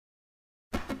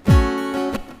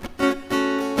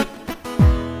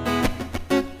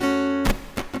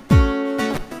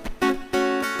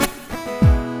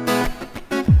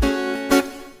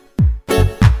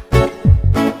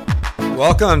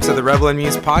Welcome to the Rebel and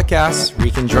Muse podcast, where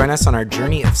you can join us on our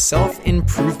journey of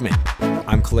self-improvement.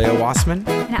 I'm Kaleo Wassman.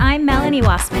 And I'm Melanie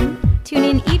Wassman. Tune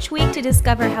in each week to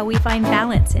discover how we find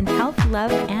balance in health,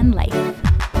 love, and life.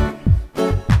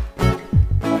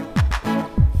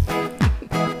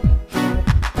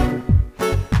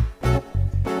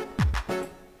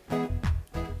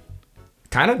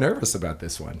 Kind of nervous about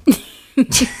this one.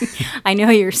 I know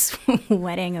you're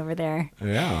sweating over there.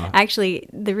 Yeah. Actually,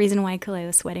 the reason why Kaleo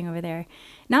is sweating over there,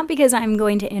 not because I'm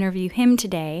going to interview him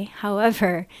today.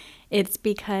 However, it's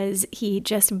because he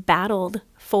just battled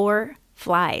 4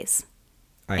 flies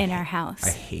in our house.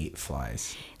 I hate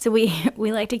flies. So we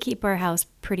like to keep our house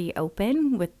pretty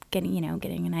open with getting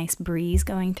a nice breeze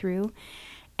going through,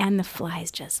 and the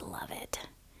flies just love it.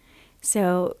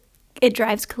 So it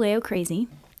drives Kaleo crazy.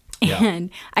 Yeah. And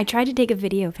I tried to take a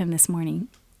video of him this morning,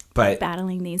 but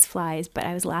battling these flies, but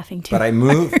I was laughing too. But I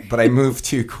moved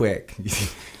too quick.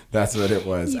 That's what it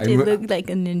was. You did look like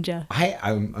a ninja.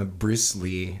 I'm a Bruce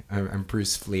Lee. I'm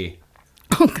Bruce Lee.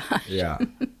 Oh gosh. Yeah.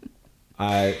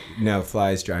 No,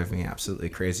 flies drive me absolutely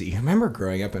crazy. You remember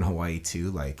growing up in Hawaii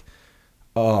too? Like,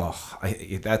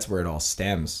 that's where it all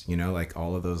stems. You know, like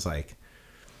all of those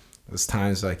those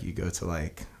times like you go to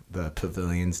like the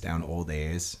pavilions down Old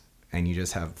A's. And you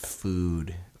just have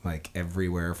food like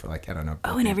everywhere for like, I don't know.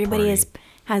 Oh, and everybody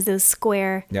has those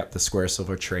square. Yep, the square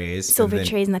silver trays.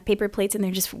 Trays and the paper plates, and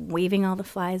they're just waving all the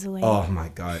flies away. Oh my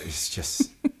God, it's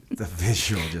just the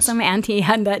visual. Some auntie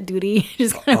had that duty,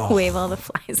 just gonna wave all the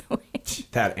flies away.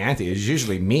 That auntie is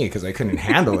usually me because I couldn't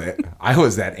handle it. I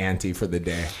was that auntie for the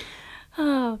day.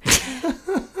 Oh,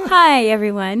 hi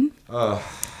everyone. Oh.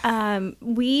 I'm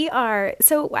going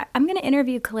to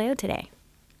interview Kaleo today.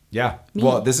 Yeah.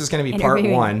 Well, this is going to be part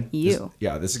 1. This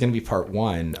is going to be part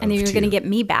 1. And then you're going to get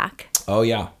me back. Oh,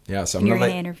 yeah. Yeah. So I'm going to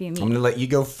interview me. I'm going to let you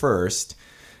go first,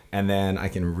 and then I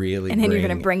can really And then you're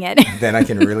going to bring it. Then I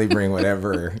can really bring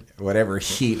whatever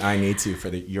heat I need to for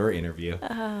your interview.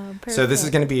 Oh, perfect. So this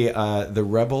is going to be the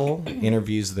Rebel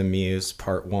interviews the Muse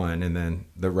part 1, and then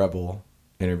the Rebel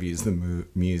interviews the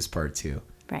Muse part 2.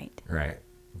 Right. Right.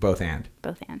 Both and.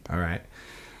 All right.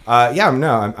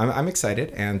 I'm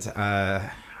excited,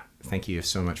 and thank you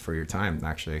so much for your time,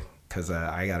 actually, because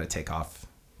I got to take off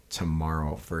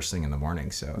tomorrow first thing in the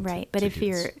morning. So right, but if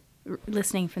you're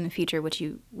listening from the future, which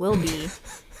you will be,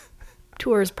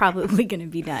 tour is probably going to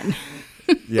be done.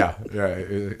 Yeah.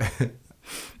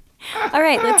 All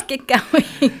right, let's get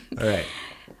going. All right.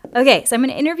 Okay, so I'm going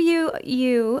to interview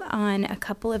you on a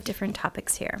couple of different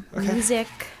topics here. Okay. Music,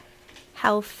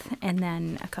 health, and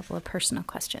then a couple of personal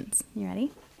questions. You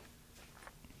ready?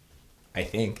 I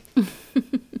think.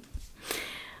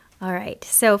 All right.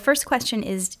 So first question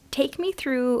is, take me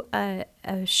through a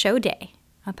show day,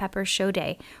 a Pepper show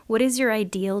day. What is your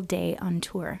ideal day on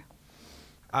tour?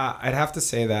 I'd have to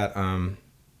say that when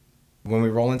we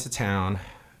roll into town,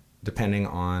 depending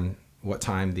on what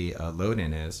time the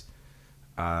load-in is,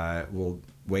 we'll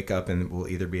wake up and we'll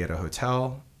either be at a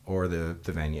hotel or the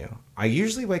venue. I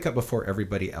usually wake up before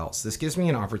everybody else. This gives me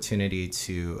an opportunity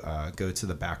to go to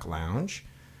the back lounge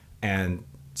and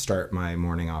start my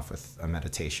morning off with a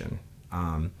meditation.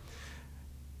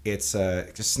 It's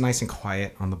just nice and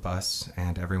quiet on the bus,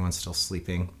 and everyone's still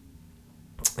sleeping.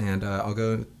 And I'll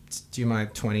go do my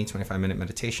 20-25 minute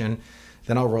meditation.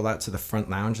 Then I'll roll out to the front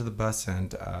lounge of the bus,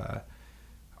 and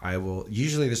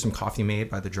usually there's some coffee made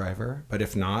by the driver, but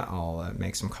if not, I'll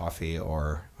make some coffee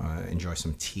or enjoy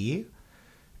some tea.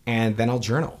 And then I'll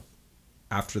journal.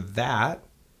 After that,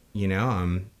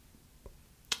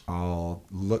 I'll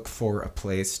look for a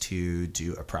place to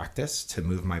do a practice to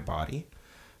move my body.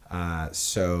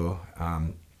 So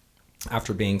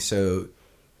after being so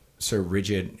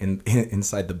rigid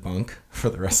inside the bunk for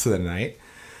the rest of the night,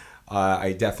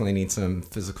 I definitely need some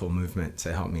physical movement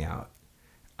to help me out.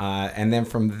 And then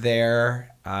from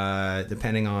there,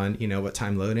 depending on what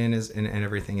time load-in is and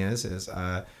everything is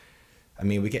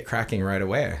we get cracking right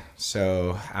away.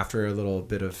 So after a little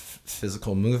bit of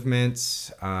physical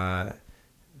movement,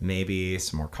 maybe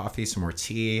some more coffee, some more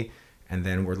tea, and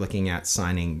then we're looking at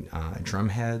signing drum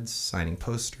heads, signing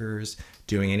posters,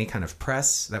 doing any kind of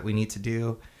press that we need to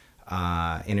do,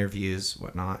 interviews,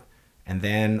 whatnot. And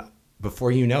then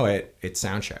before you know it, it's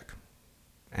sound check.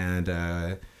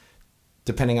 And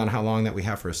depending on how long that we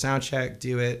have for a sound check,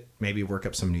 do it, maybe work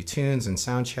up some new tunes and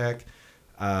sound check.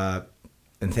 And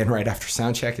then right after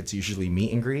sound check, it's usually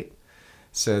meet and greet.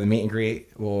 So the meet and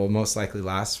greet will most likely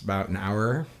last about an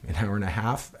hour and a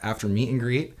half. After meet and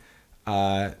greet,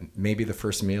 maybe the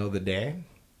first meal of the day,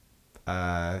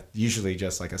 usually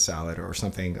just like a salad or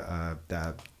something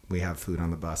that we have food on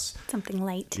the bus. Something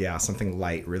light. Yeah, something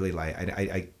light, really light.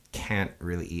 I can't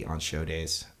really eat on show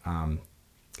days.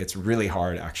 It's really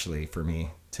hard actually for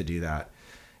me to do that.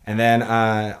 And then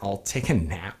I'll take a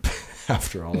nap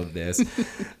after all of this.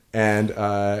 And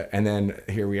then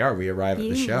here we are. We arrive at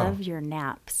the show. You love your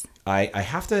naps. I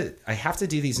have to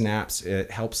do these naps.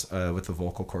 It helps with the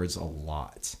vocal cords a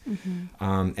lot.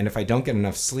 Mm-hmm. And if I don't get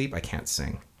enough sleep, I can't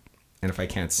sing. And if I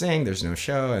can't sing, there's no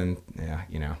show. And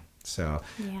so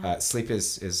sleep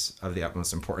is of the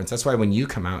utmost importance. That's why when you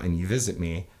come out and you visit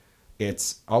me,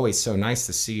 it's always so nice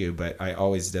to see you, but I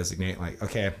always designate like,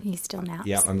 okay, he still naps.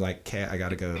 Yeah, I'm like, okay, I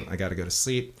gotta go to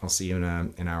sleep. I'll see you in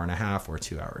an hour and a half or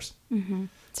 2 hours. Mm-hmm.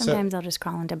 Sometimes I'll just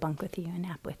crawl into bunk with you and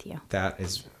nap with you. That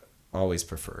is always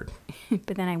preferred.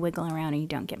 But then I wiggle around and you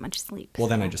don't get much sleep. Well,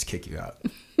 then I just kick you out.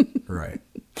 Right.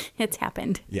 It's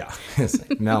happened. Yeah.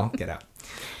 Mel, get out.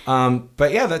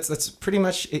 But yeah, that's pretty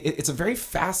much it. It's a very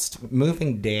fast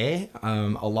moving day.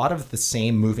 A lot of the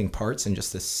same moving parts in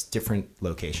just this different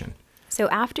location. So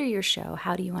after your show,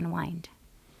 how do you unwind?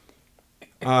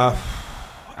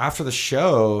 After the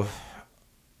show,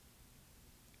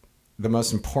 the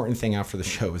most important thing after the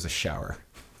show is a shower.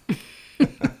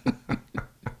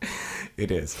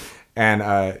 It is. And,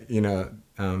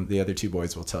 the other two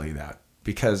boys will tell you that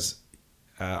because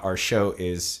our show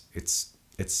it's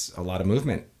a lot of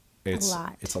movement. It's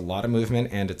a lot of movement,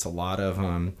 and it's a lot of,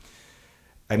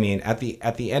 at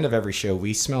the end of every show,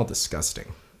 we smell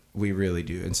disgusting. We really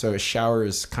do. And so a shower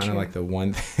is kind of like the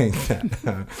one thing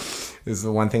that is the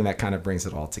one thing that kind of brings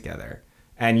it all together.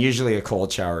 And usually a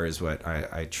cold shower is what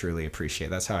I truly appreciate.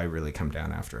 That's how I really come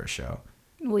down after a show.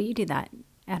 Well, you do that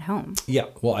at home. Yeah.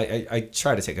 Well, I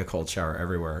try to take a cold shower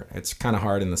everywhere. It's kind of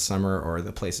hard in the summer or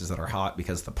the places that are hot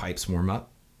because the pipes warm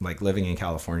up. Like living in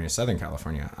California, Southern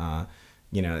California,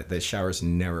 the showers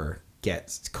never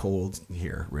get cold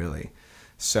here, really.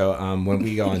 So when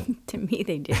we go on, to me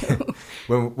they do.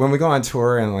 when we go on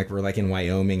tour and like we're like in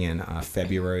Wyoming in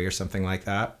February or something like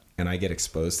that, and I get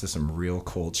exposed to some real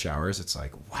cold showers, it's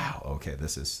like, wow, okay,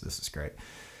 this is great.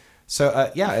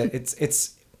 So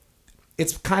it's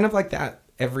kind of like that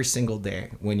every single day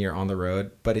when you're on the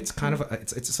road, but it's kind of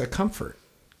it's a comfort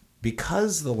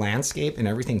because the landscape and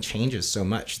everything changes so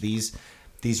much. These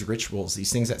rituals,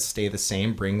 these things that stay the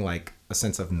same, bring like a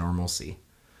sense of normalcy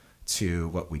to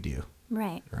what we do.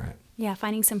 Right. Yeah,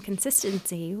 finding some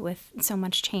consistency with so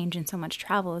much change and so much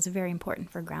travel is very important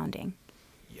for grounding.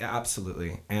 Yeah,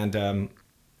 absolutely. And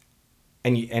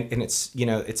it's,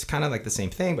 it's kind of like the same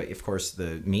thing, but of course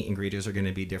the meet and greeters are going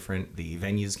to be different. The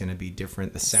venue is going to be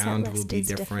different. The sound will be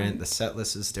different. The set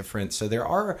list is different. So there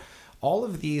are all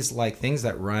of these like things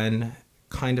that run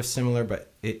kind of similar,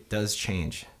 but it does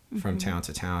change from town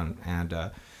to town. And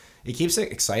it keeps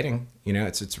it exciting.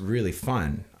 It's really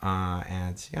fun.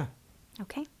 And yeah.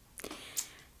 Okay.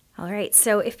 All right.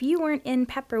 So if you weren't in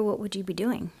Pepper, what would you be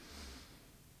doing?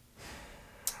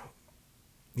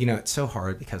 It's so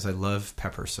hard because I love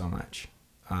Pepper so much.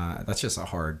 That's just a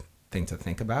hard thing to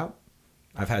think about.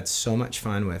 I've had so much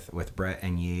fun with Brett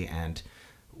and Yi and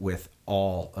with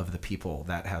all of the people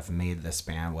that have made this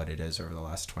band what it is over the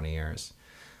last 20 years.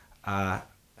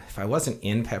 If I wasn't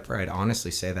in Pepper, I'd honestly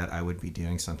say that I would be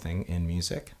doing something in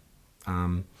music.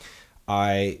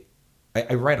 I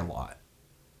write a lot,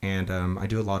 and I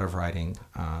do a lot of writing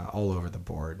all over the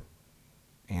board.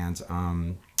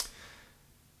 And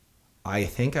I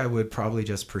think I would probably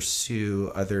just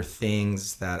pursue other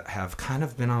things that have kind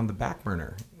of been on the back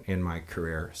burner in my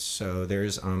career. So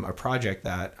there's a project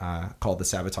that called the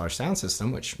Sabotage Sound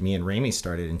System, which me and Rami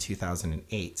started in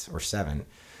 2008 or 7.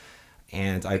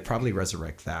 And I'd probably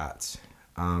resurrect that.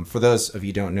 For those of you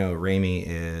who don't know, Rami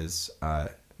is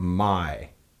my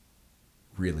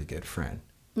really good friend.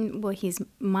 Well, he's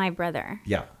my brother.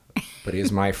 Yeah, but he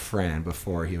was my friend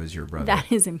before he was your brother.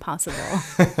 That is impossible.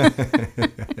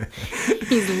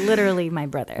 He's literally my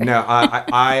brother. No,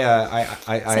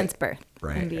 I since birth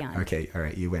right, and beyond. Okay, all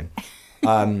right, you win.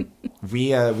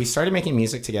 We started making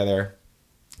music together.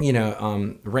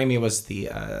 Rami was the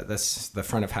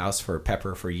front of house for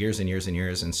Pepper for years and years and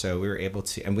years, and so we were able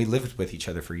to, and we lived with each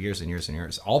other for years and years and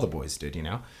years. All the boys did,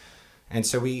 and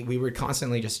so we would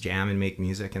constantly just jam and make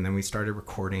music, and then we started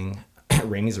recording.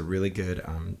 Rami's a really good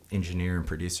engineer and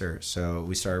producer, so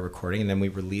we started recording, and then we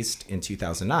released in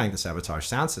 2009 the Sabotage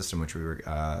Sound System, which we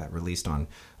released on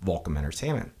Volcom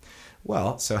Entertainment.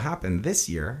 Well, so happened this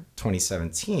year,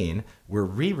 2017, we're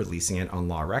re-releasing it on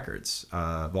Law Records.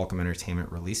 Volcom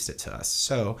Entertainment released it to us.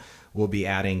 So we'll be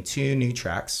adding 2 new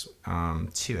tracks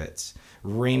to it.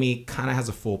 Rami kind of has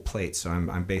a full plate, so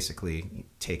I'm basically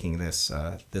taking this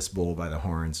bull by the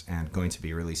horns and going to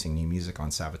be releasing new music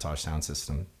on Sabotage Sound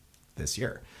System this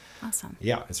year. Awesome.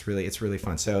 Yeah, it's really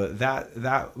fun. So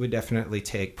that would definitely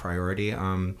take priority.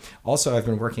 Also, I've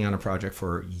been working on a project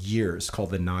for years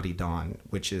called the Naughty Dawn,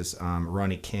 which is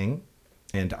Ronnie King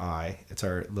and I. It's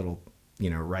our little,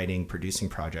 writing, producing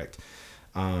project.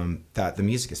 That the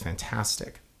music is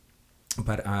fantastic,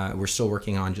 but we're still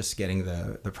working on just getting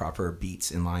the proper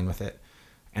beats in line with it.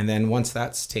 And then once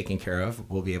that's taken care of,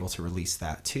 we'll be able to release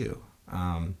that too.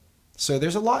 So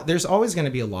there's always going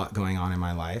to be a lot going on in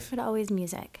my life. But always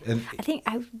music. And I think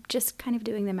I'm just kind of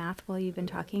doing the math while you've been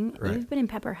talking. Right. You've been in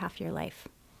Pepper half your life,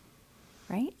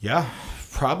 right? Yeah,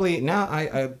 probably. No,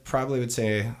 I probably would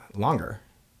say longer.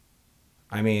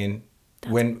 I mean,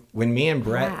 when me and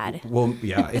Brett, rad. well,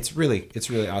 yeah, it's really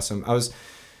awesome. I was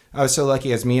so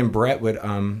lucky as me and Brett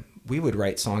we would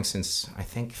write songs since I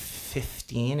think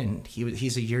 15, and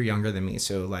he's a year younger than me.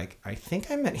 So like, I think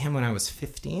I met him when I was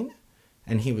 15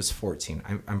 and he was 14.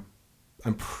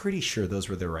 I'm pretty sure those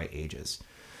were the right ages.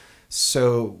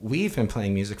 So we've been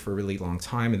playing music for a really long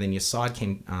time, and then Yesod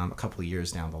came a couple of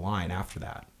years down the line after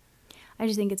that. I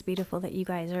just think it's beautiful that you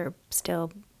guys are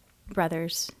still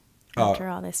brothers after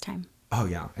all this time. Oh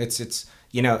yeah, it's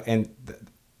and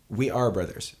we are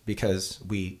brothers because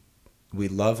we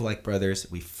love like brothers,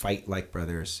 we fight like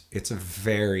brothers. It's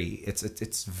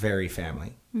very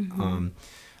family. Mm-hmm.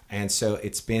 And so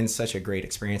it's been such a great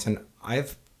experience. And I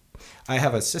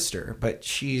have a sister, but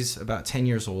she's about 10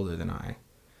 years older than I.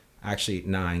 Actually,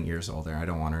 9 years older. I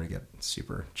don't want her to get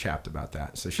super chapped about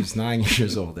that. So she's 9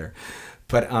 years older.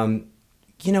 But,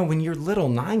 when you're little,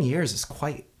 9 years is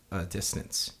quite a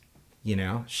distance.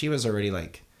 She was already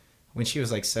when she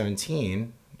was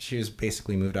 17, she was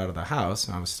basically moved out of the house,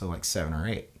 and I was still 7 or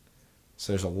 8.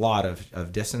 So there's a lot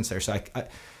of distance there. So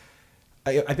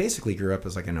I basically grew up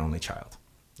as an only child,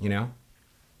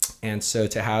 and so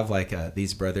to have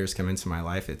these brothers come into my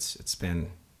life, it's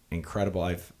been incredible.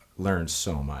 I've learned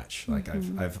so much.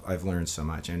 I've learned so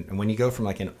much. And when you go from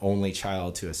an only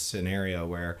child to a scenario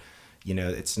where,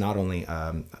 it's not only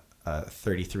a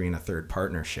 33 and a third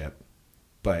partnership,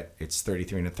 but it's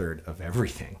 33 and a third of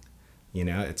everything.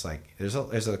 It's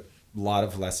there's a lot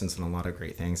of lessons and a lot of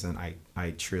great things, and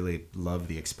I truly love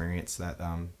the experience that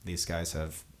these guys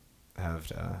have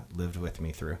lived with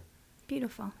me through.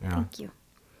 Beautiful. Yeah. Thank you.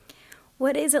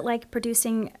 What is it like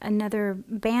producing another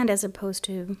band as opposed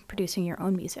to producing your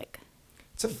own music?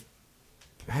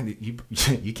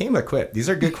 You came equipped. These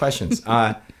are good questions.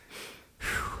 I'd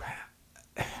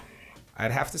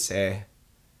have to say,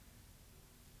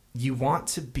 you want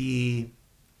to be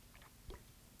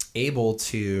able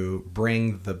to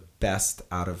bring the best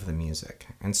out of the music.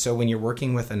 And so when you're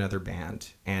working with another band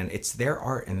and it's their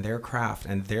art and their craft,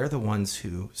 and they're the ones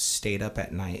who stayed up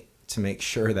at night to make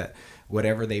sure that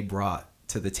whatever they brought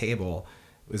to the table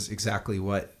was exactly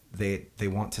what they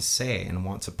want to say and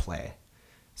want to play.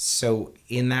 So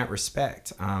in that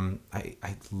respect,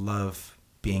 I love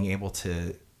being able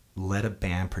to let a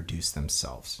band produce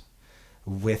themselves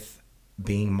with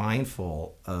being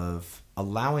mindful of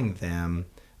allowing them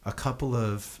a couple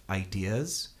of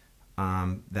ideas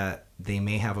that they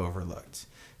may have overlooked.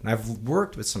 And I've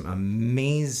worked with some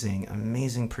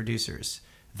amazing producers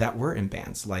that were in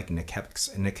bands like Nick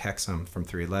Hexum from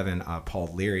 311, Paul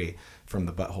Leary from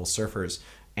the Butthole Surfers,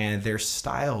 and their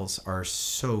styles are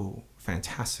so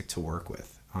fantastic to work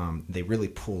with. They really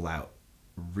pull out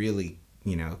really,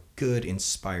 good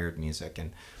inspired music,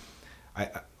 and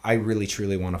I really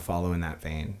truly want to follow in that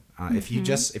vein.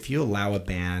 If you allow a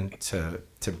band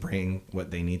to bring what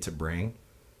they need to bring,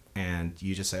 and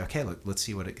you just say, okay, let's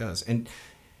see what it goes. And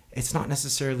it's not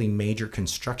necessarily major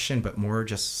construction, but more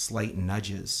just slight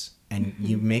nudges. And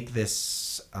you make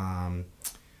this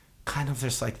kind of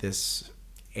just this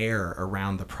air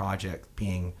around the project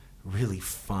being really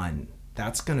fun.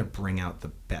 That's going to bring out the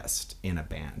best in a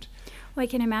band. Well, I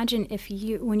can imagine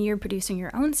when you're producing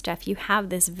your own stuff, you have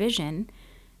this vision.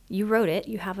 You wrote it,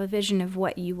 you have a vision of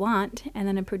what you want, and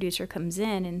then a producer comes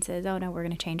in and says, oh no, we're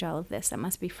going to change all of this. That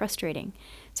must be frustrating.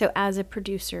 So as a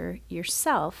producer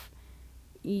yourself,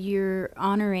 you're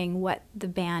honoring what the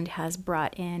band has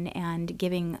brought in and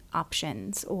giving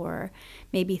options or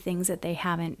maybe things that they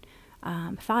haven't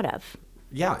thought of.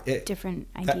 Yeah. Different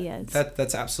ideas.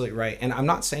 That's absolutely right. And I'm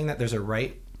not saying that there's a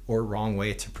right or wrong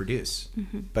way to produce.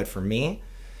 But for me,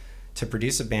 to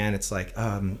produce a band, it's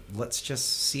let's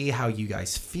just see how you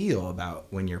guys feel about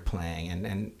when you're playing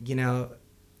and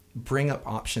bring up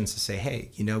options to say, hey,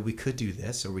 we could do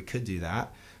this or we could do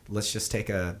that. Let's just take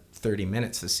 30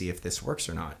 minutes to see if this works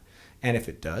or not. And if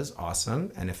it does,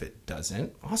 awesome. And if it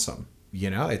doesn't, awesome.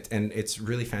 And it's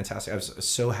really fantastic. I was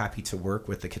so happy to work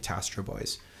with the Catastro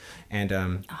Boys. And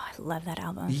I love that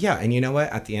album. Yeah. And you know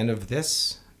what? At the end of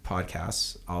this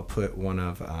podcasts, I'll put one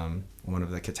of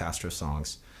the Catastrophe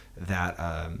songs that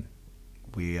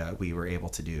we were able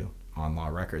to do on Law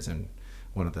Records, and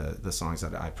one of the songs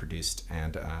that I produced.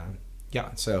 And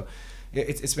so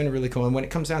it's been really cool. And when it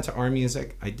comes down to our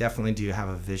music, I definitely do have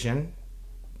a vision,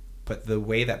 but the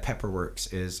way that Pepper works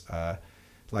is,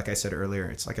 like I said earlier,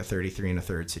 it's like a 33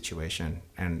 1/3 situation,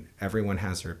 and everyone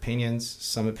has their opinions.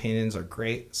 Some opinions are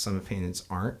great, some opinions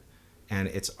aren't, and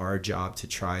it's our job to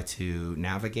try to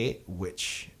navigate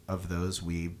which of those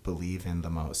we believe in the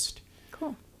most.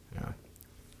 Cool. Yeah.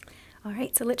 All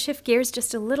right, so let's shift gears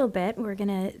just a little bit. We're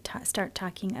going to start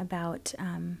talking about,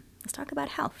 let's talk about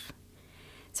health.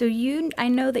 So I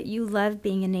know that you love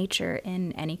being in nature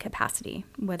in any capacity,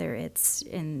 whether it's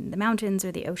in the mountains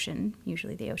or the ocean,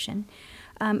 usually the ocean.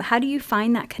 How do you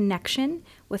find that connection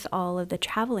with all of the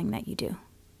traveling that you do?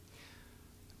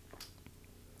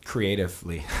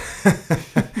 Creatively.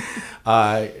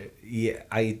 Yeah,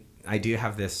 I do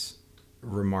have this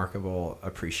remarkable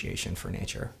appreciation for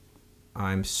nature.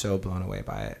 I'm so blown away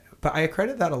by it. But I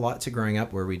credit that a lot to growing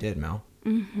up where we did, Mel.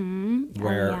 Mm-hmm.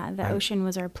 The ocean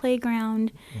was our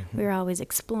playground. Mm-hmm. We were always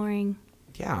exploring.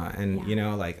 Yeah, and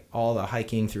like all the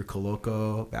hiking through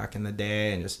Coloco back in the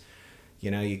day, and just you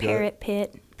go Parrot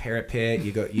Pit.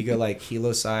 You go like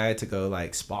Hillside to go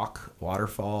like Spock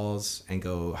waterfalls and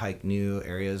go hike new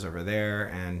areas over there.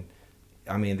 And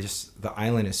I mean, just the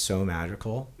island is so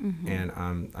magical. Mm-hmm.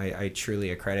 And I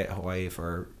truly credit Hawaii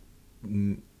for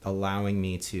allowing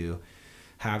me to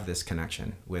have this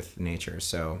connection with nature.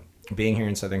 So being here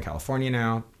in Southern California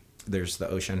now, there's the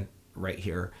ocean right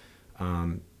here.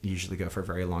 Usually go for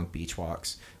very long beach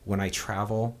walks. When I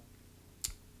travel,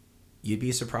 you'd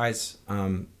be surprised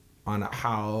on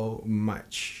how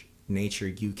much nature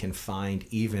you can find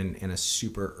even in a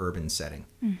super urban setting.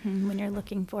 Mm-hmm, when you're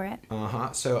looking for it.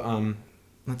 So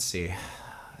let's see.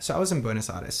 So I was in Buenos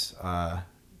Aires a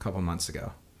couple months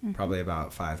ago, mm-hmm. probably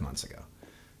about 5 months ago.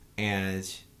 And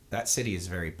that city is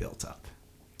very built up.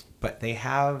 But they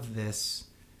have this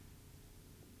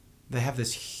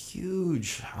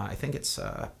huge, I think it's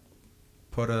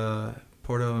Porto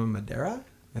Madera.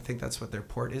 I think that's what their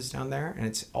port is down there. And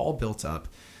it's all built up.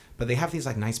 But they have these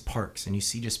like nice parks, and you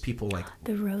see just people like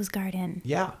the Rose Garden.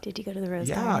 Yeah. Did you go to the Rose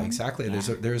Garden? Yeah, exactly. Yeah.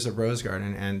 There's a Rose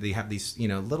Garden, and they have these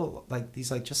little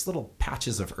just little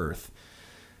patches of earth.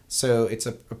 So it's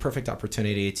a perfect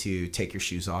opportunity to take your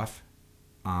shoes off,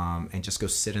 and just go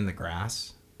sit in the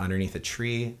grass underneath a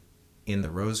tree in the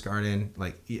Rose Garden.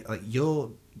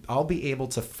 I'll be able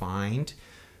to find,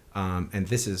 and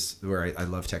this is where I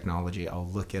love technology. I'll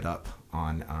look it up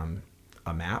on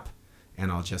a map,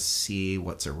 and I'll just see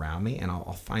what's around me, and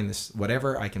I'll find this,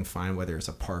 whatever I can find, whether it's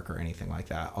a park or anything like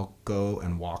that, I'll go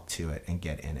and walk to it and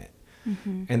get in it.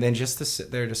 Mm-hmm. And then just to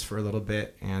sit there just for a little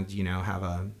bit and,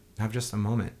 have just a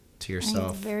moment to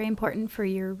yourself. It's very important for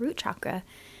your root chakra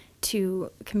to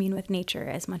commune with nature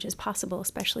as much as possible,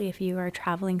 especially if you are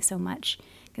traveling so much,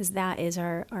 because that is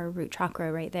our root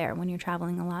chakra right there. When you're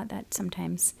traveling a lot, that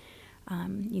sometimes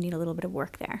you need a little bit of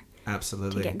work there.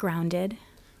 Absolutely. To get grounded.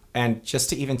 And just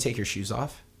to even take your shoes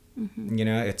off, mm-hmm.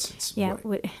 It's yeah.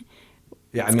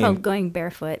 It's called going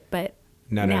barefoot, but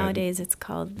nowadays it's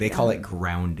called. They call it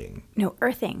grounding. No,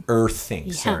 earthing. Earthing.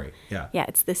 Yeah. Sorry. Yeah. Yeah,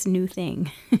 it's this new thing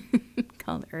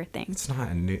called earthing. It's not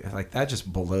a new, that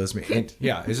just blows me. And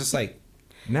yeah, it's just like,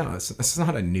 no, it's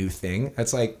not a new thing.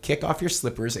 It's like kick off your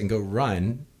slippers and go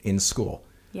run in school.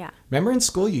 Yeah. Remember in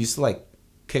school you used to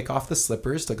kick off the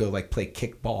slippers to go play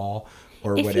kickball.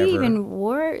 Or if whatever. you even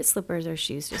wore slippers or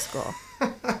shoes to school.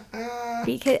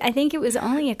 Because I think it was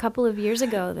only a couple of years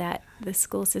ago that the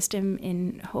school system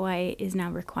in Hawaii is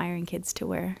now requiring kids to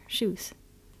wear shoes.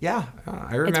 Yeah,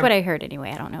 I remember. It's what I heard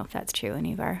anyway. I don't know if that's true.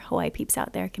 Any of our Hawaii peeps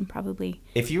out there can probably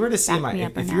if you were to see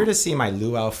my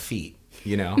luau feet,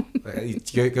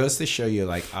 it goes to show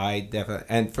you I definitely.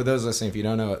 And for those listening, if you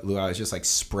don't know what luau is, just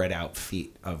spread out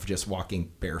feet of just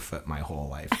walking barefoot my whole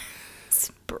life.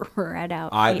 Spread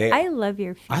out feet. I love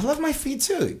your feet. I love my feet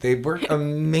too. They work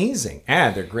amazing,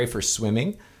 and they're great for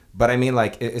swimming. But I mean,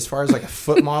 as far as a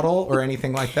foot model or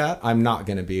anything like that, I'm not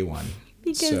going to be one.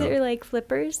 Because they're like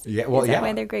flippers. Yeah, well, is that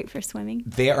why they're great for swimming?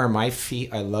 They are my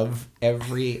feet. I love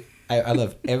every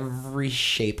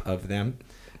shape of them,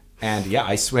 and yeah,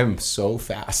 I swim so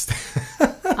fast.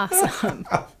 Awesome.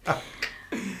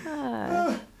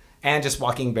 And just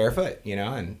walking barefoot,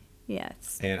 and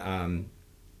yes, and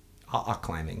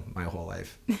climbing my whole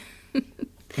life.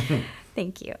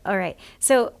 Thank you. All right.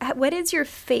 So what is your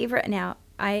favorite now?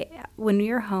 When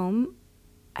you're home,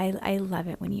 I love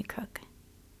it when you cook.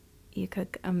 You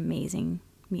cook amazing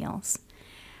meals.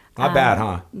 Not bad,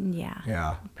 huh? Yeah.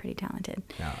 Yeah. Pretty talented.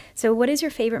 Yeah. So what is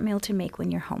your favorite meal to make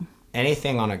when you're home?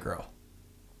 Anything on a grill.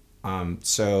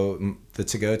 So the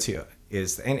to-go-to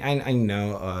is, and I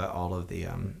know all of the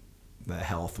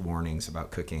health warnings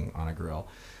about cooking on a grill,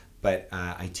 but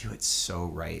I do it so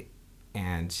right,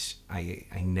 and I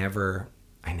never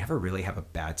really have a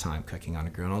bad time cooking on a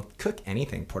grill. And I'll cook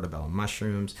anything: portobello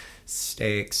mushrooms,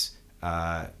 steaks.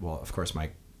 Well, of course,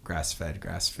 my grass-fed,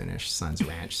 grass-finished Son's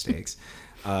Ranch steaks,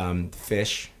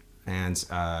 fish, and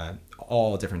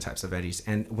all different types of veggies.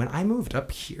 And when I moved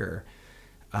up here,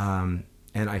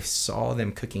 and I saw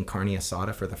them cooking carne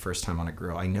asada for the first time on a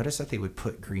grill, I noticed that they would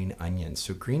put green onions.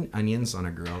 So green onions on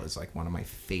a grill is like one of my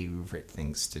favorite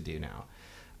things to do now.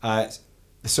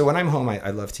 So when I'm home,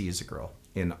 I love to use a grill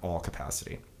in all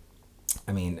capacity.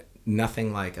 I mean,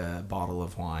 nothing like a bottle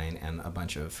of wine and a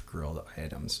bunch of grilled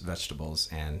items, vegetables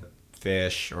and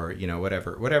fish, or,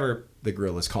 whatever the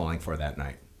grill is calling for that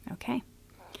night. Okay.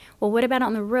 Well, what about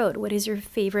on the road? What is your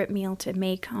favorite meal to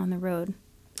make on the road?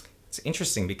 It's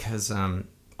interesting because on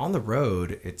the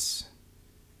road, it's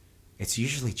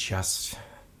usually just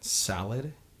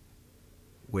salad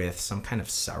with some kind of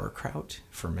sauerkraut,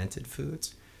 fermented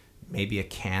foods, maybe a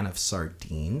can of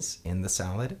sardines in the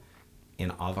salad,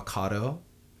 in avocado,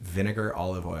 vinegar,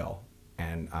 olive oil,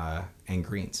 and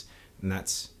greens, and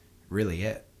that's really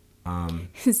it.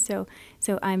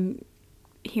 So I'm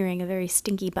hearing a very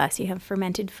stinky bus. You have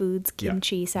fermented foods,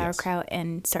 kimchi, sauerkraut,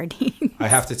 and sardines. I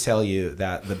have to tell you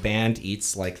that the band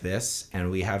eats like this,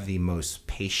 and we have the most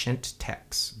patient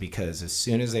techs, because as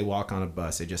soon as they walk on a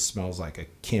bus, it just smells like a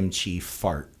kimchi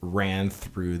fart ran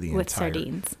through the with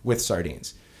sardines. With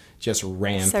sardines. Just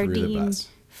ran through the bus.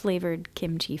 Flavored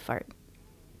kimchi fart.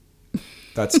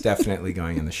 That's definitely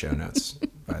going in the show notes,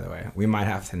 by the way. We might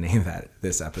have to name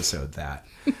this episode that.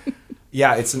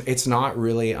 Yeah, it's not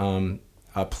really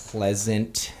a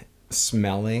pleasant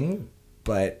smelling,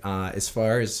 but as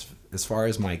far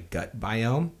as my gut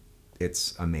biome,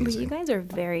 it's amazing. But you guys are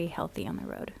very healthy on the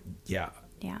road. Yeah.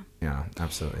 Yeah. Yeah,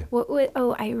 absolutely.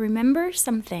 I remember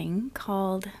something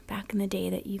called back in the day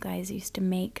that you guys used to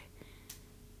make.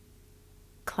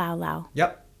 Klau Lao.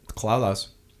 Yep, Klau Laos,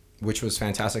 which was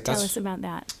fantastic. Tell us about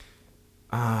that.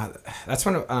 That's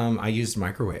when I used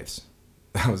microwaves.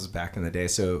 That was back in the day.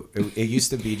 So it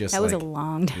used to be just that was a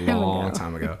long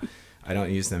time ago. I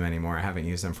don't use them anymore. I haven't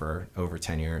used them for over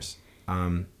 10 years.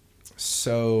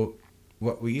 So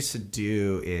what we used to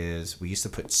do is we used to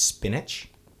put spinach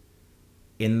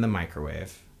in the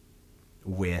microwave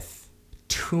with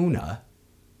tuna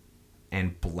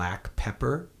and black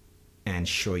pepper and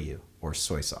shoyu or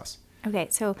soy sauce. Okay,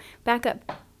 so back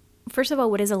up. First of all,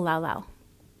 what is a lau lau?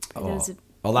 For those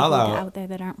a lau lau out there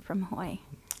that aren't from Hawaii.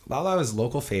 Lau lau is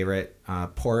local favorite.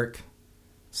 Pork,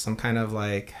 some kind of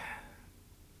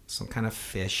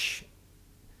fish,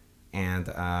 and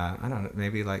I don't know,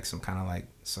 maybe like some kind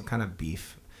of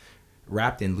beef,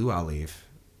 wrapped in luau leaf,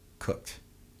 cooked,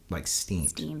 like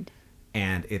steamed.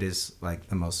 And it is like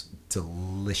the most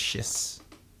delicious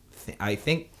thing. I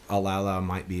think a lau lau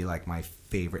might be like my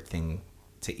favorite thing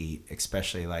to eat,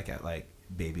 especially like at like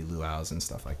baby luau's and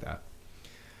stuff like that.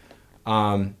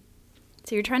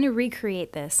 So you're trying to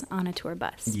recreate this on a tour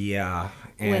bus. Yeah,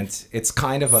 and it's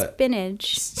kind of a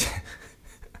spinach,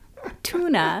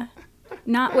 tuna,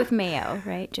 not with mayo,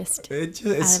 right? Just out of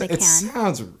the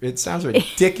can. It sounds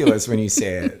ridiculous when you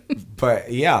say it,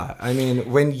 but yeah, I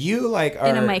mean, when you are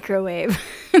in a microwave.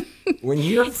 When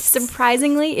you're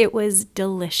surprisingly, it was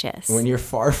delicious. When you're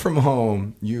far from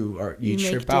home, you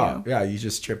trip out. Yeah, you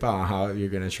just trip out on how you're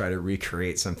going to try to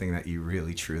recreate something that you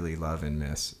really truly love and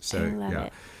miss. So I love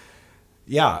it.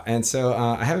 Yeah, and so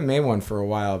I haven't made one for a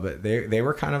while, but they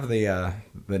were kind of the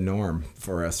norm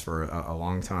for us for a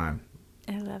long time.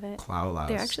 I love it. Klau Laos.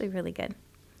 They're actually really good.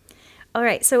 All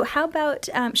right, so how about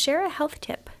share a health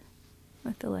tip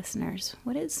with the listeners?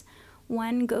 What is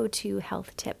one go-to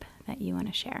health tip that you want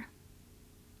to share?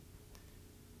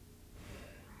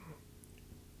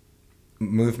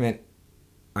 Movement.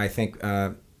 I think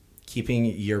keeping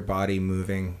your body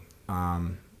moving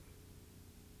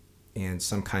in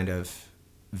some kind of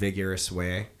vigorous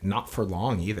way, not for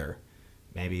long either,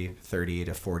 maybe 30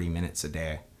 to 40 minutes a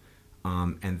day,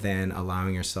 and then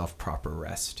allowing yourself proper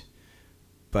rest.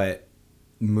 But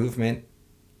movement,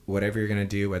 whatever you're going to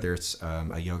do, whether it's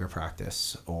a yoga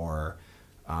practice or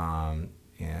high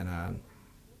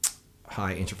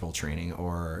interval training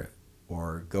or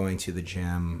going to the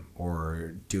gym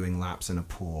or doing laps in a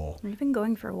pool. Or even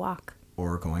going for a walk.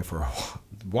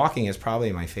 Walking is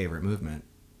probably my favorite movement,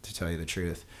 to tell you the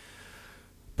truth.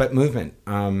 But movement,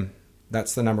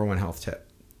 that's the number one health tip.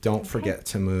 Don't forget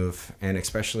to move. And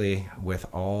especially with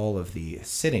all of the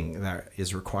sitting that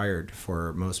is required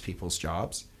for most people's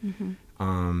jobs,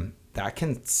 that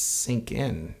can sink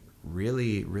in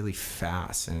really, really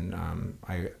fast. And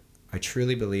I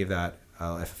truly believe that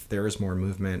if there was more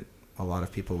movement, a lot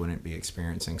of people wouldn't be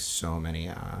experiencing so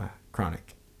many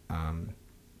chronic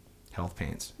health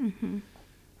pains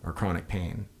or chronic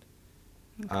pain.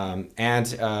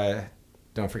 And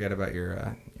don't forget about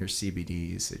your CBD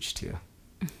usage too.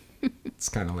 It's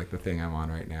kind of like the thing I'm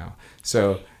on right now.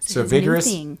 So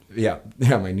vigorous, yeah,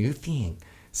 my new thing.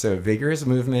 So vigorous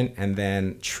movement, and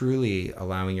then truly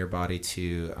allowing your body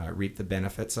to reap the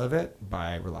benefits of it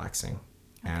by relaxing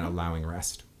and allowing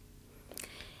rest.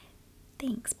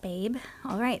 Thanks, babe.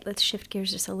 All right, let's shift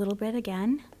gears just a little bit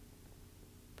again.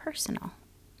 Personal.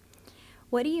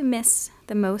 What do you miss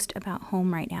the most about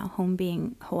home right now? Home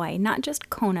being Hawaii, not just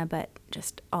Kona, but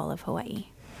just all of Hawaii.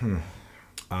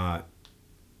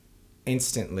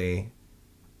 Instantly,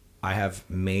 I have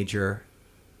major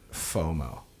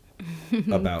FOMO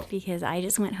about because I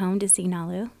just went home to see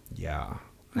Nalu. Yeah.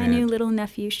 My new little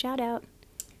nephew, shout out.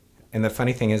 And the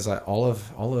funny thing is that all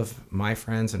of my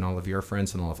friends and all of your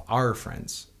friends and all of our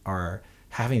friends are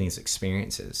having these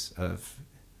experiences of,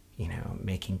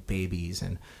 making babies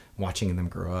and watching them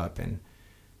grow up, and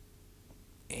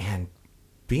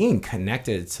being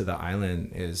connected to the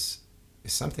island is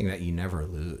something that you never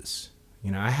lose.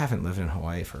 I haven't lived in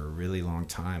Hawaii for a really long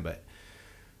time, but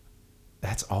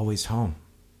that's always home.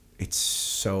 It's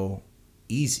so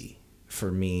easy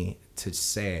for me to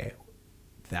say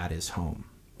that is home,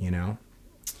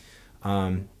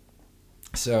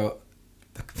 So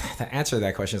the answer to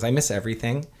that question is I miss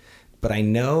everything, but I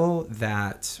know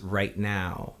that right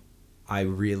now I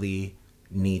really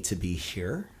need to be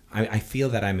here. I feel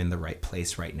that I'm in the right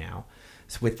place right now.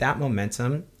 So with that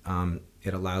momentum,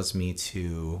 it allows me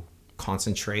to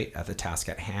concentrate at the task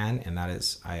at hand, and that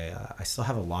is I still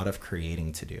have a lot of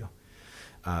creating to do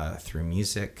through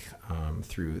music,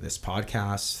 through this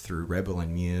podcast, through Rebel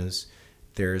and Muse.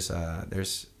 There's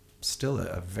still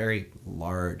a very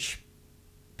large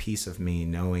piece of me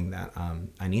knowing that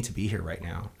I need to be here right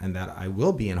now, and that I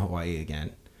will be in Hawaii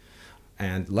again.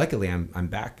 And luckily, I'm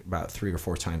back about 3 or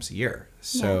 4 times a year.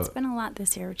 So it's been a lot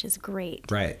this year, which is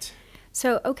great. Right.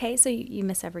 So you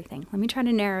miss everything. Let me try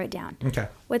to narrow it down. Okay.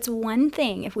 What's one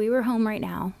thing, if we were home right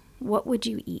now, what would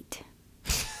you eat?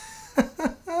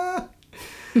 The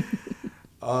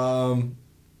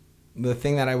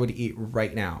thing that I would eat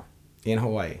right now in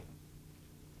Hawaii,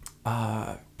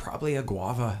 probably a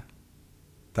guava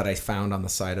that I found on the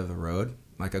side of the road,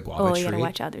 like a guava tree. Oh, you gotta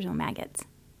watch out. There's no maggots.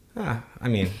 A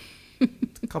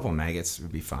couple of maggots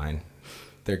would be fine.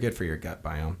 They're good for your gut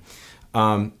biome.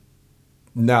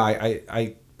 No,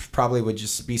 I probably would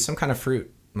just be some kind of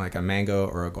fruit, like a mango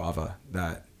or a guava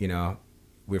that,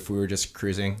 if we were just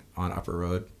cruising on Upper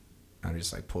Road, I'd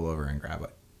just pull over and grab it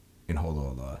in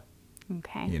Honolulu.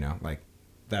 Okay.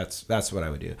 That's what I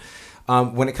would do.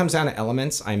 When it comes down to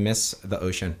elements, I miss the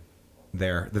ocean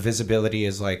there. The visibility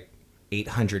is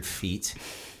 800 feet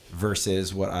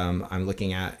versus what I'm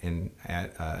looking at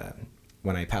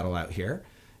when I paddle out here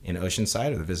in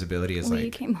Oceanside. The visibility is you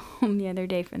came home the other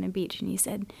day from the beach and you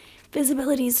said,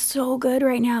 visibility is so good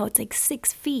right now. It's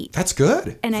 6 feet. That's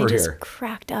good. And for I just here.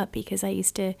 cracked up because I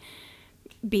used to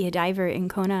be a diver in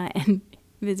Kona and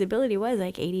visibility was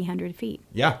 800 feet.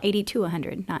 Yeah. 80 to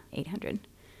 100, not 800.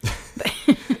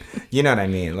 You know what I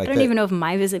mean? I don't even know if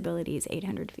my visibility is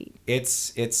 800 feet.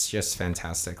 It's just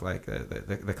fantastic,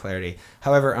 the clarity.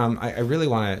 However, I really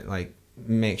want to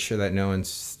make sure that no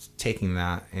one's taking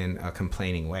that in a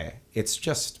complaining way. It's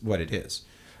just what it is.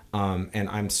 And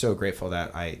I'm so grateful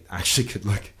that I actually could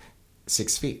look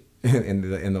 6 feet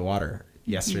in the water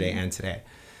yesterday and today.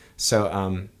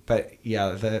 So, but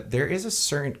yeah, there is a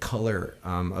certain color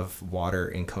of water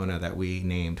in Kona that we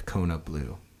named Kona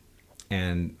Blue.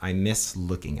 And I miss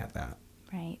looking at that.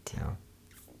 Right. Yeah.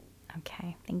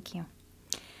 Okay, thank you.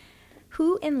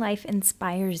 Who in life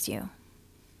inspires you?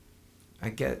 I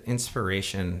get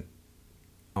inspiration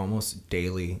almost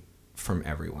daily from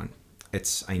everyone.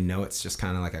 I know it's just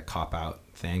kind of like a cop-out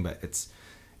thing, but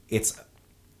it's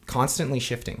constantly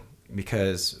shifting,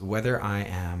 because whether I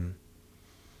am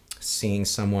seeing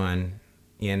someone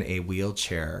in a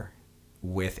wheelchair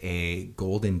with a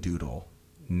golden doodle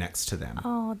next to them.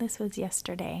 Oh, this was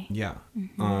yesterday. Yeah.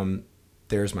 Mm-hmm.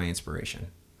 There's my inspiration.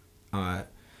 The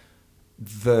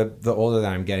older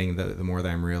that I'm getting, the more that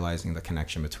I'm realizing the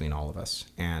connection between all of us.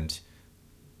 And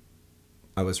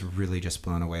I was really just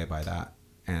blown away by that.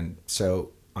 And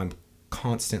so I'm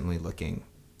constantly looking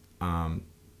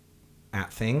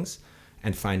at things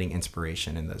and finding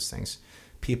inspiration in those things.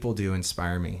 people do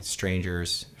inspire me.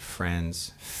 Strangers,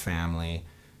 friends, family.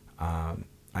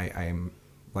 I'm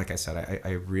like I said,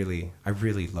 I really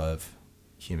love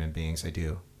human beings. I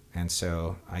do. And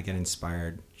so I get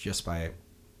inspired just by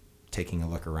taking a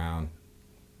look around.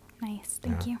 Nice.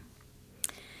 Thank you.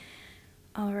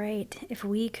 All right. If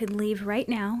we could leave right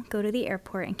now, go to the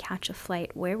airport and catch a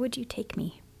flight, where would you take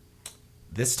me?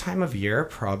 This time of year,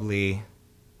 probably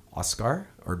Oscar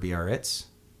or Biarritz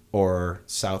or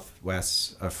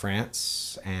southwest of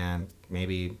France, and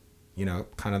maybe,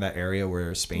 kind of that area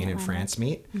where Spain and France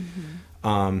meet.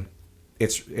 Mm-hmm.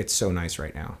 It's so nice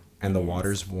right now. And the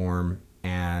water's warm,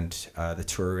 and the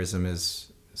tourism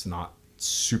is not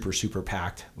super, super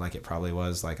packed like it probably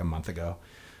was like a month ago.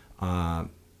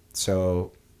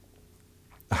 So,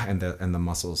 and the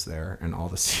mussels there and all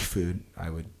the seafood, I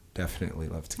would definitely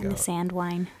love to go. And the sand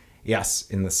wine. Yes,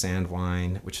 in the sand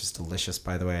wine, which is delicious,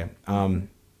 by the way.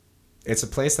 It's a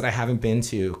place that I haven't been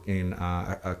to in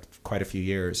quite a few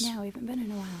years. Yeah, we haven't been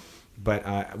in a while.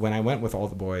 But when I went with all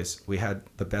the boys, we had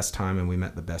the best time and we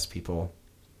met the best people.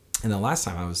 And the last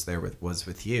time I was there was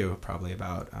with you, probably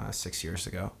about 6 or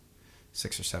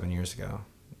 7 years ago.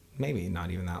 Maybe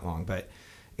not even that long. But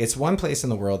it's one place in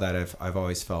the world that I've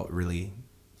always felt really,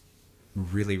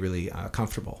 really, really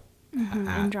comfortable. Mm-hmm.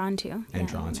 And drawn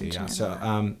to. Yeah.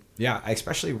 So,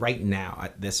 especially right now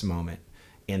at this moment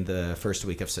in the first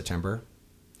week of September.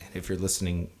 And if you're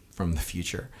listening from the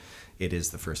future, it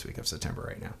is the first week of September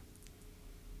right now.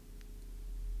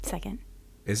 Second.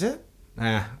 Is it?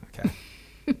 Okay.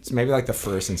 It's maybe like the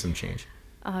first and some change.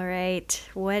 All right.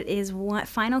 What is one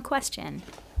final question?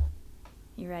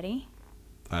 You ready?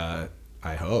 I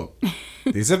hope.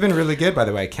 These have been really good, by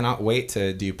the way. I cannot wait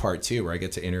to do part 2 where I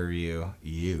get to interview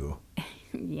you.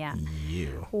 Yeah.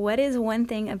 You. What is one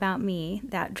thing about me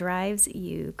that drives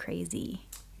you crazy?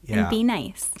 Yeah. And be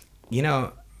nice.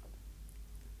 You're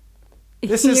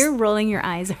rolling your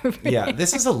eyes over Yeah, there.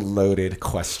 this is a loaded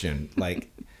question.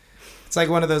 Like, it's like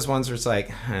one of those ones where it's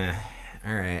like,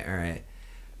 all right.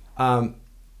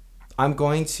 I'm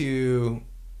going to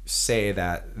say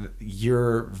that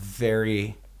you're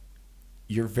very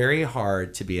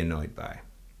hard to be annoyed by.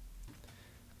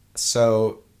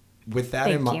 So with that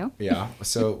in mind,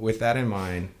 So with that in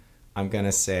mind, I'm going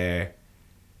to say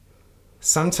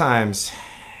sometimes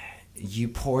you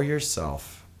pour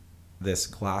yourself this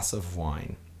glass of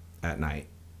wine at night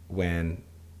when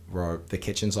the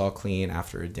kitchen's all clean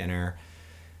after a dinner,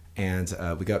 and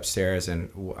we go upstairs, and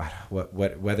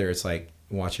whether it's like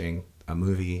watching a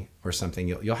movie or something,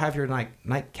 you'll have your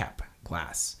nightcap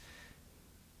glass.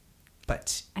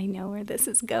 But I know where this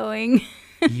is going.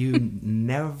 You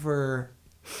never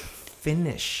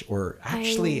finish, or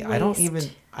actually, I don't even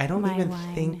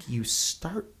think you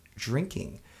start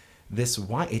drinking this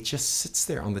wine. It just sits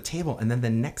there on the table, and then the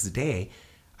next day,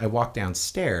 I walk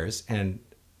downstairs and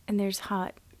there's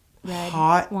hot red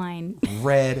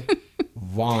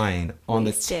wine on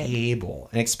the table,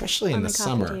 and especially in the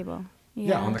summer. Table.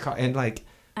 Yeah, on the and like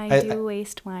I do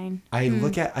waste wine. I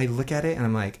look at it and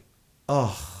I'm like,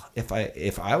 oh.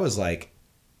 If I was like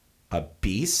a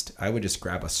beast, I would just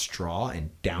grab a straw and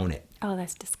down it. Oh,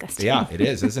 that's disgusting. Yeah, it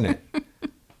is, isn't it?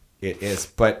 It is.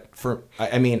 But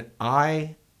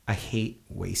I hate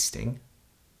wasting.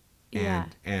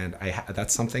 And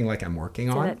that's something like I'm working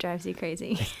on. So that drives you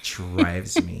crazy. It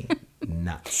drives me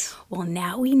nuts. Well,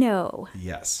 now we know.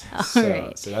 Yes. All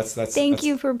right. So that's Thank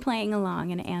you for playing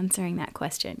along and answering that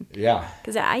question. Yeah.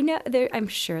 Because I'm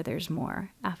sure there's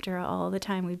more after all the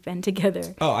time we've been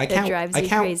together. Oh, that drives you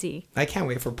crazy. I can't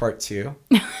wait for part 2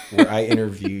 where I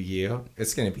interview you.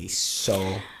 It's going to be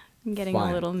so I'm getting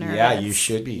fun. A little nervous. Yeah, you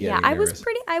should be. I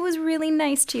was really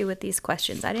nice to you with these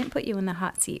questions. I didn't put you in the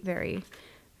hot seat very,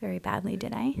 very badly,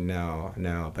 did I?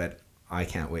 No, but I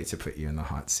can't wait to put you in the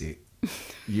hot seat.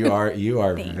 You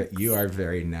are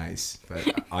very nice,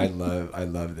 but I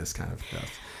love this kind of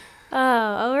stuff. Oh,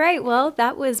 all right. Well,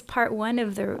 that was part 1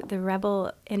 of the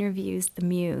Rebel interviews, the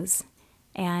Muse.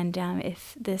 And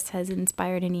if this has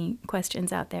inspired any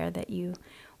questions out there that you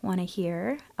want to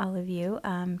hear, all of you,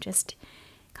 just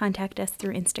contact us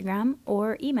through Instagram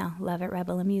or email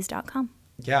love@rebelamuse.com.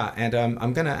 Yeah, and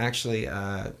I'm gonna actually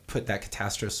put that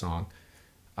Catastro song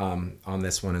on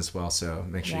this one as well, so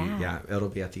make sure it'll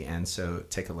be at the end, so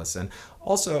take a listen.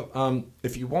 Also,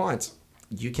 if you want,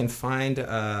 you can find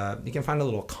a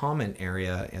little comment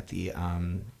area at the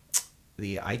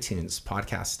iTunes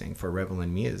podcasting for Rebel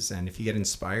and Muse, and if you get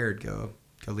inspired, go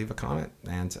leave a comment,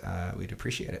 and we'd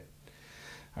appreciate it.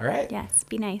 All right. Yes,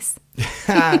 be nice.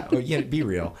 Be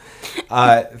real.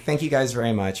 Thank you guys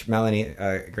very much, Melanie.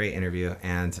 Great interview,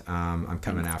 and I'm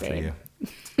coming after you.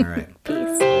 All right.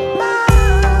 Peace.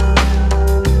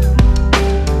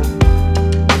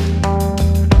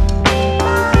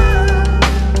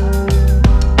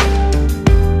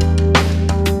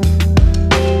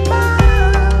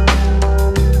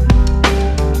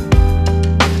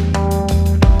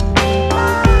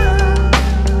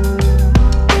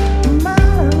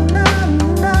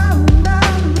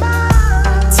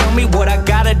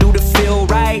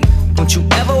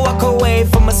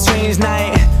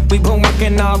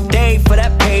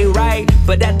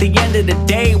 the end of the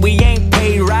day, we ain't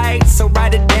paid right, so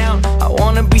write it down. I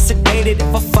wanna be sedated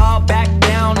if I fall back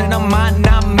down, and I might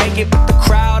not make it, but the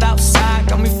crowd outside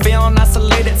got me feeling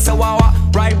isolated. So I walk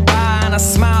right by and I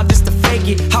smile just to fake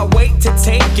it. I wait to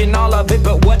take in all of it,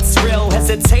 but what's real?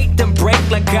 Hesitate to break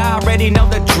like I already know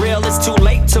the drill. It's too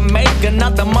late to make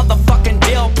another motherfucking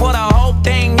deal. Put a whole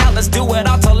thing out, let's do it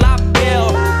all till I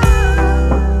feel.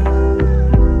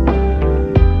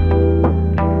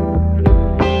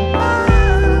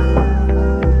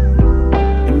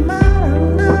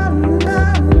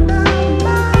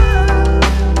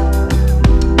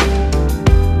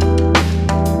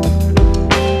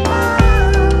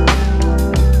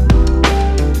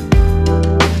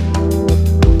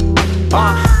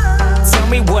 Tell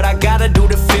me what I gotta do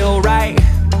to feel right.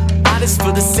 I just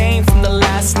feel the same from the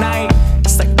last night.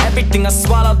 It's like everything I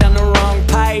swallowed down the wrong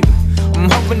pipe. I'm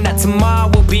hoping that tomorrow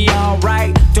will be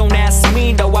alright. Don't ask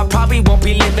me though, I probably won't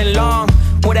be living long.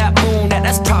 With that moon,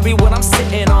 that's probably what I'm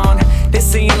sitting on.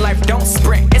 This ain't life, don't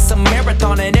sprint, it's a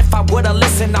marathon. And if I would've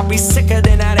listened, I'd be sicker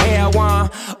than that air one.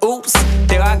 Oops,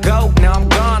 there I go, now I'm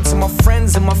gone. To my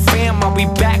friends and my fam, I'll be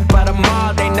back